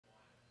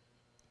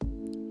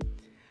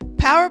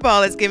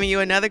Powerball is giving you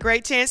another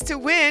great chance to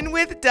win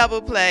with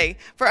Double Play.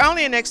 For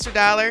only an extra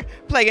 $1,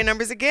 play your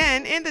numbers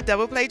again in the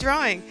Double Play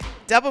drawing.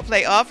 Double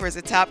Play offers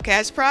a top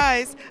cash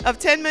prize of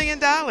 $10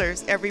 million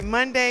every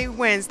Monday,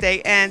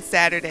 Wednesday, and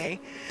Saturday.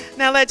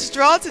 Now let's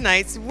draw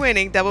tonight's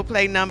winning Double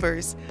Play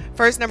numbers.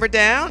 First number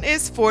down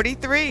is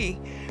 43.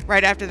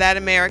 Right after that,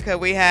 America,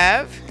 we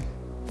have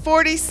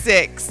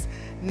 46.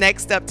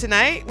 Next up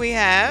tonight, we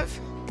have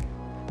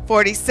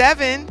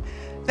 47.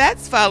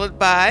 That's followed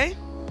by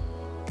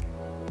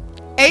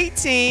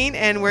 18,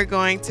 and we're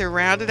going to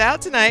round it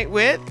out tonight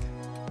with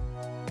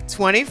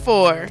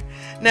 24.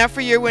 Now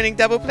for your winning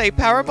Double Play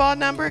Powerball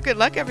number, good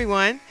luck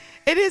everyone.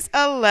 It is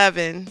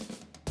 11.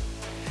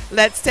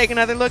 Let's take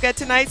another look at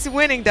tonight's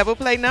winning Double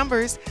Play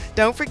numbers.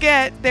 Don't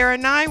forget, there are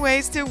 9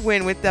 ways to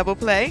win with Double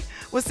Play.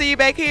 We'll see you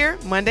back here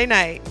Monday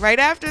night, right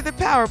after the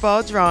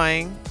Powerball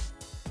drawing.